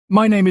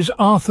My name is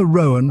Arthur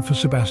Rowan for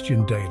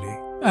Sebastian Daly,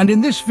 and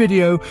in this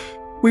video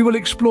we will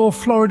explore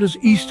Florida's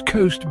east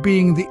coast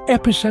being the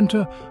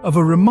epicenter of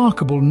a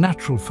remarkable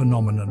natural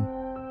phenomenon.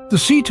 The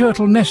sea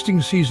turtle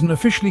nesting season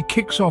officially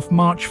kicks off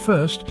March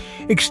 1st,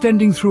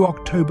 extending through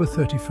October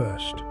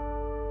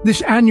 31st.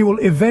 This annual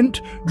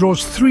event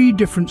draws 3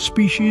 different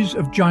species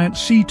of giant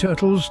sea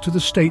turtles to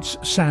the state's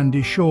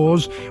sandy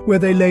shores, where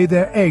they lay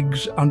their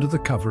eggs under the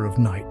cover of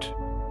night.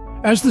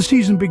 As the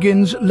season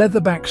begins,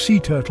 leatherback sea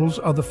turtles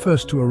are the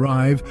first to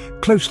arrive,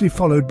 closely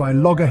followed by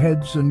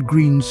loggerheads and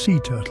green sea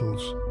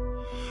turtles.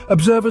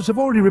 Observers have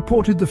already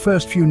reported the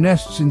first few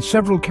nests in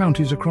several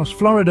counties across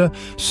Florida,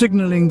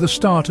 signaling the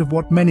start of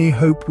what many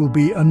hope will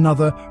be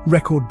another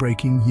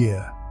record-breaking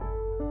year.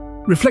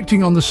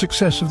 Reflecting on the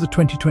success of the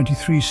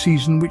 2023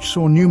 season, which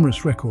saw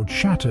numerous records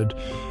shattered,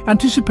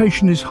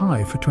 anticipation is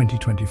high for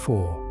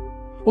 2024.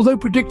 Although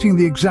predicting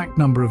the exact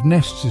number of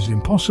nests is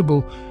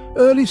impossible,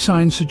 early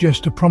signs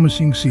suggest a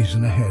promising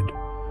season ahead.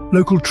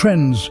 Local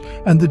trends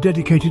and the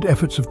dedicated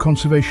efforts of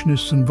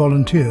conservationists and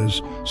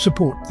volunteers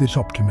support this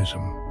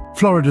optimism.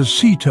 Florida's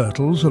sea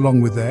turtles,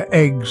 along with their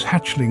eggs,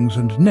 hatchlings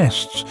and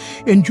nests,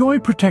 enjoy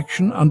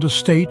protection under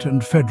state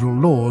and federal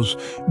laws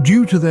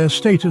due to their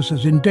status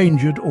as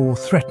endangered or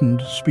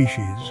threatened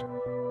species.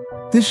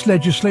 This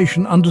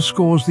legislation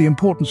underscores the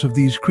importance of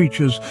these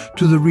creatures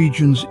to the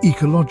region's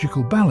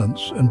ecological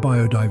balance and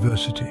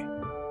biodiversity.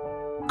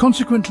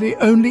 Consequently,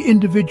 only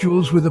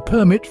individuals with a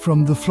permit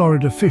from the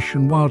Florida Fish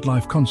and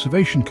Wildlife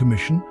Conservation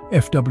Commission,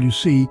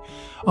 FWC,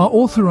 are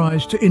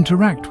authorized to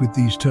interact with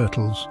these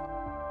turtles.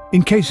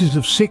 In cases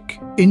of sick,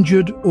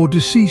 injured or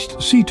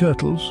deceased sea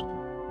turtles,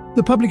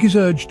 the public is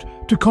urged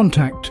to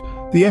contact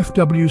the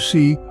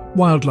FWC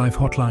Wildlife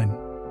Hotline.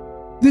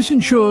 This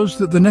ensures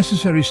that the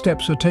necessary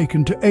steps are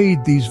taken to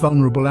aid these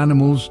vulnerable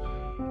animals,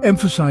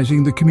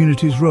 emphasizing the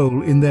community's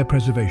role in their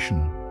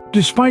preservation.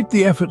 Despite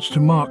the efforts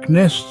to mark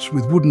nests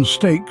with wooden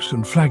stakes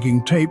and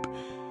flagging tape,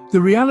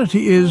 the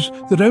reality is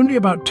that only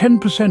about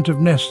 10%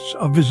 of nests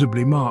are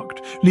visibly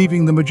marked,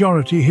 leaving the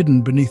majority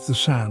hidden beneath the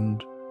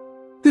sand.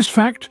 This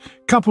fact,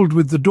 coupled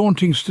with the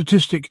daunting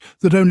statistic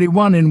that only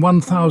 1 in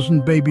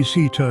 1,000 baby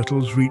sea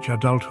turtles reach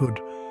adulthood,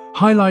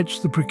 highlights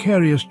the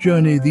precarious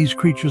journey these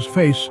creatures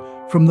face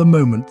from the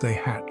moment they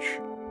hatch.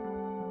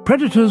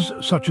 Predators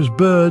such as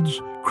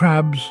birds,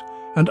 crabs,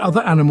 and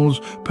other animals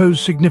pose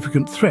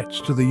significant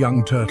threats to the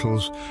young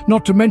turtles,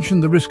 not to mention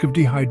the risk of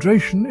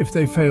dehydration if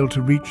they fail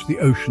to reach the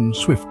ocean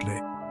swiftly.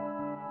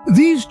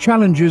 These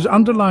challenges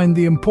underline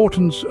the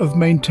importance of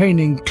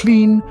maintaining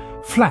clean,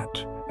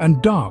 flat,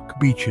 and dark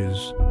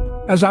beaches,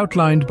 as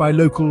outlined by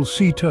local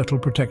sea turtle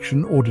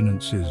protection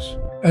ordinances.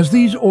 As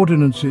these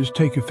ordinances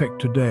take effect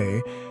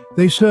today,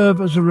 they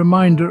serve as a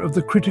reminder of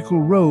the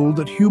critical role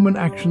that human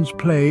actions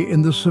play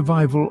in the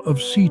survival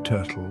of sea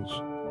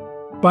turtles.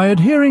 By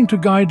adhering to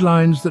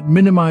guidelines that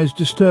minimize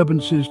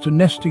disturbances to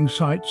nesting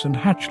sites and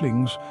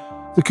hatchlings,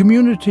 the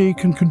community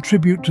can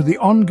contribute to the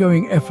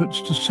ongoing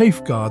efforts to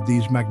safeguard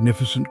these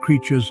magnificent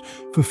creatures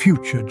for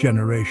future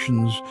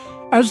generations.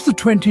 As the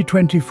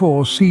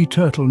 2024 sea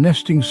turtle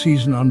nesting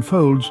season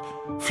unfolds,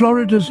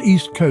 Florida's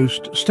east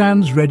coast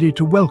stands ready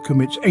to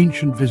welcome its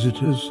ancient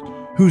visitors,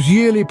 whose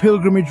yearly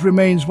pilgrimage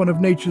remains one of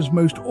nature's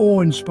most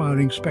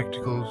awe-inspiring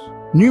spectacles.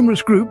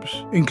 Numerous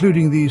groups,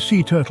 including the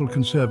Turtle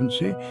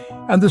Conservancy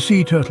and the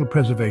Sea Turtle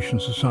Preservation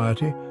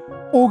Society,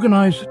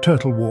 organize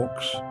turtle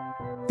walks.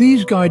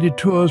 These guided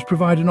tours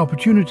provide an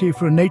opportunity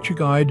for a nature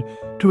guide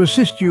to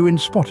assist you in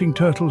spotting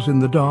turtles in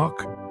the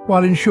dark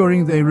while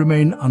ensuring they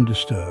remain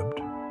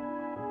undisturbed.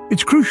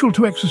 It's crucial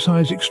to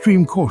exercise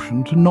extreme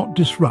caution to not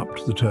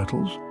disrupt the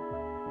turtles.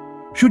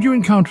 Should you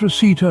encounter a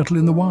sea turtle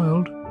in the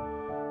wild,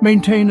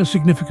 maintain a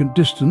significant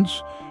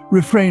distance,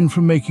 refrain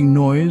from making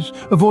noise,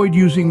 avoid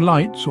using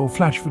lights or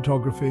flash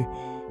photography,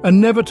 and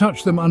never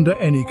touch them under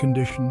any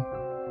condition.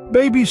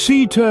 Baby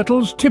sea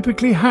turtles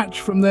typically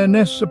hatch from their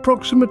nests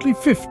approximately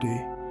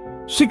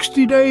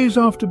 60 days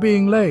after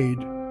being laid.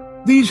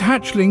 These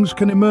hatchlings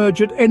can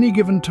emerge at any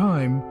given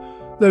time,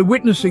 though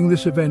witnessing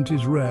this event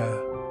is rare.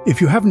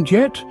 If you haven't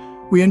yet,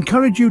 we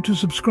encourage you to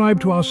subscribe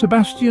to our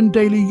Sebastian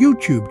Daly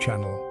YouTube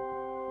channel.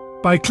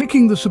 By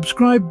clicking the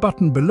subscribe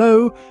button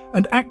below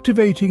and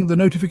activating the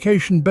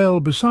notification bell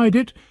beside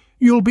it,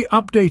 you'll be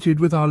updated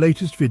with our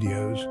latest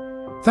videos.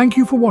 Thank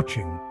you for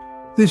watching.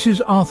 This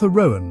is Arthur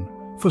Rowan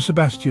for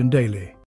Sebastian Daly.